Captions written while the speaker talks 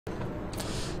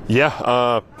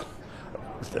Yeah,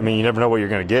 I mean, you never know what you're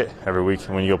going to get every week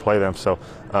when you go play them. So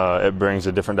it brings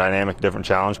a different dynamic, different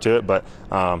challenge to it. But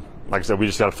like I said, we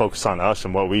just got to focus on us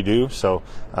and what we do. So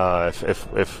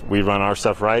if we run our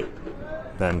stuff right,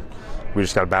 then we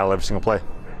just got to battle every single play.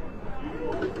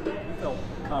 You felt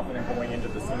confident going into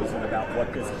the season about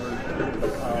what this group could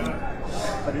become.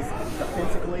 But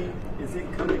defensively, is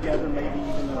it come together maybe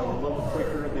even a little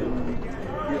quicker than you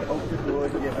had hoped it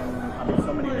would, given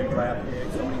so many new draft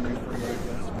picks, so many new free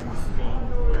agents,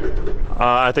 new scheme?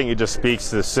 I think it just speaks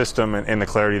to the system and the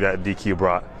clarity that DQ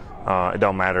brought. It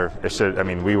don't matter.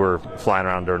 We were flying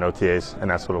around during OTAs,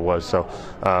 and that's what it was. So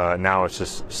now it's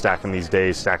just stacking these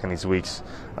days, stacking these weeks,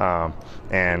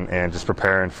 and just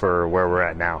preparing for where we're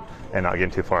at now and not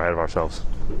getting too far ahead of ourselves.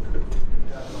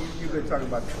 You've been talking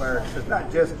about clarity. It's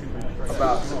not just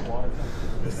about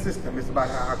the system. It's about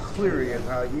how clear it is,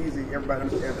 how easy everybody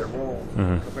understands their role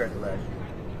compared to last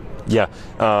year.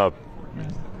 Yeah.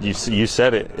 You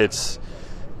said it. It's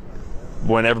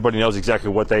when everybody knows exactly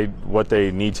what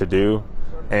they need to do,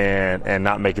 and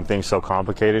not making things so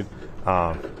complicated. It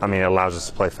allows us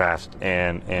to play fast,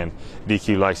 and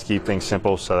DQ likes to keep things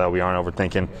simple so that we aren't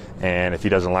overthinking. And if he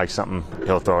doesn't like something,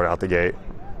 he'll throw it out the gate.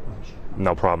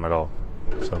 No problem at all.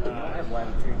 So. You don't have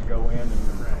latitude to go in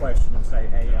and question and say,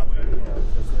 "Hey,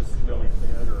 does this really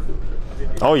fit?" Or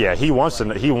oh yeah, he wants to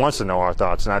know our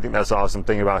thoughts, and I think that's the awesome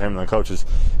thing about him and the coaches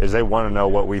is they want to know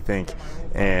what we think,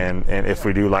 and if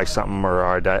we do like something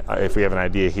or if we have an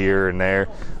idea here and there,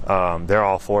 they're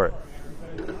all for it.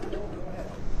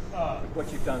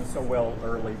 What you've done so well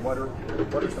early, what are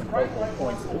some focal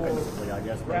points defensively? I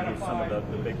guess maybe some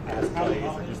of the big pass plays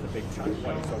or just the big chunk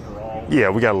plays overall. Yeah,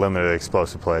 we got limited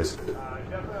explosive plays. Has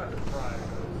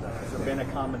there been a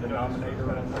common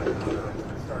denominator on that?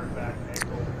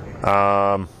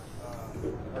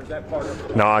 Or is that part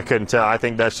of it? No, I couldn't tell. I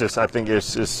think it's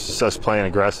just us playing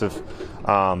aggressive,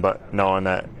 but knowing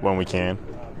that when we can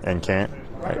and can't.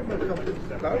 Right.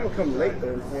 That will come late though,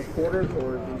 in the fourth quarter,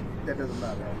 or that doesn't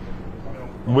matter.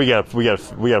 We got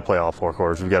to play all four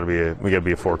quarters. We got to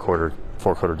be a four quarter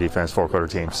defense, 4-quarter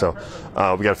team. So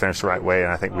we got to finish the right way,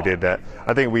 and I think we did that.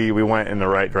 I think we went in the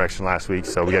right direction last week,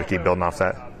 so we got to keep building off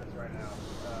that.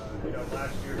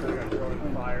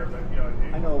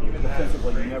 I know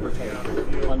defensively you never take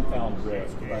unfound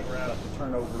risk, but the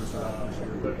turnovers are often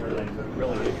shared there than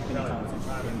really any time since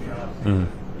you've been here.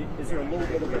 Is there a little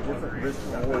bit of a different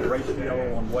risk-reward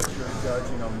ratio on what you're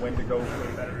judging on when to go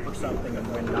for something and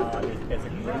when not as a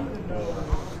group?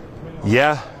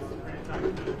 Yeah.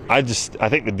 I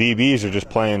think the DBs are just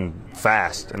playing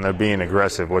fast and they're being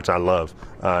aggressive, which I love,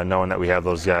 knowing that we have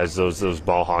those guys, those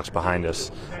ball hawks behind us.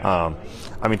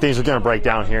 Things are going to break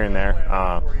down here and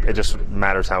there. It just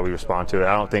matters how we respond to it.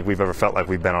 I don't think we've ever felt like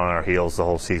we've been on our heels the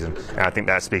whole season, and I think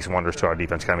that speaks wonders to our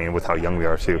defense coming in with how young we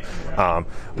are too.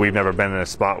 We've never been in a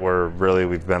spot where really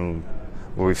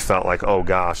we felt like, oh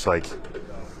gosh, like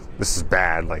this is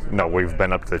bad. Like no, we've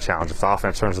been up to the challenge. If the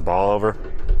offense turns the ball over,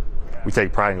 we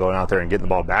take pride in going out there and getting the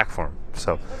ball back for them.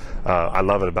 So I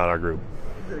love it about our group.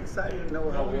 Is it exciting to know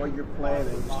how well you're playing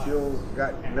and you still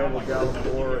got Melville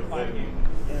Gallimore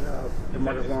and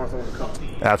DeMarcus Lawrence on the come?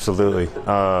 Absolutely.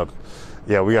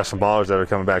 We got some ballers that are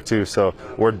coming back too. So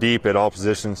we're deep at all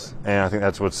positions, and I think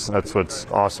that's what's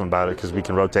awesome about it because we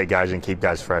can rotate guys and keep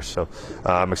guys fresh. So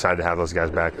I'm excited to have those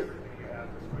guys back.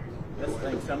 This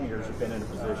thing, some years have been in a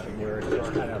position where it's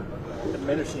just kind of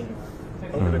diminishing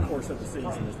over the course of the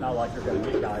season. It's not like you're going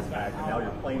to get guys back, and now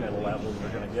you're playing at a level you're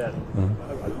going to get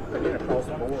again across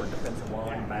the board, defensive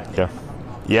line, back.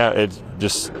 Yeah, it's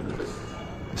just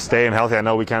staying healthy. I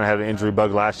know we kind of had an injury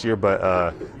bug last year,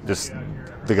 but just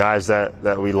the guys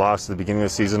that we lost at the beginning of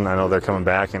the season, I know they're coming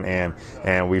back, and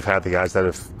we've had the guys that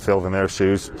have filled in their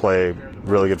shoes play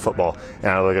really good football, and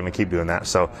I know they're going to keep doing that.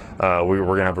 So we're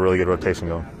going to have a really good rotation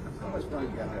going.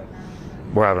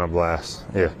 We're having a blast.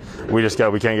 Yeah, we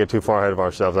can't get too far ahead of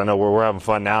ourselves. I know we're having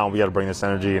fun now. We got to bring this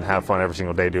energy and have fun every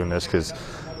single day doing this because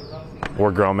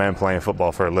we're grown men playing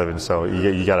football for a living. So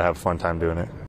you got to have a fun time doing it.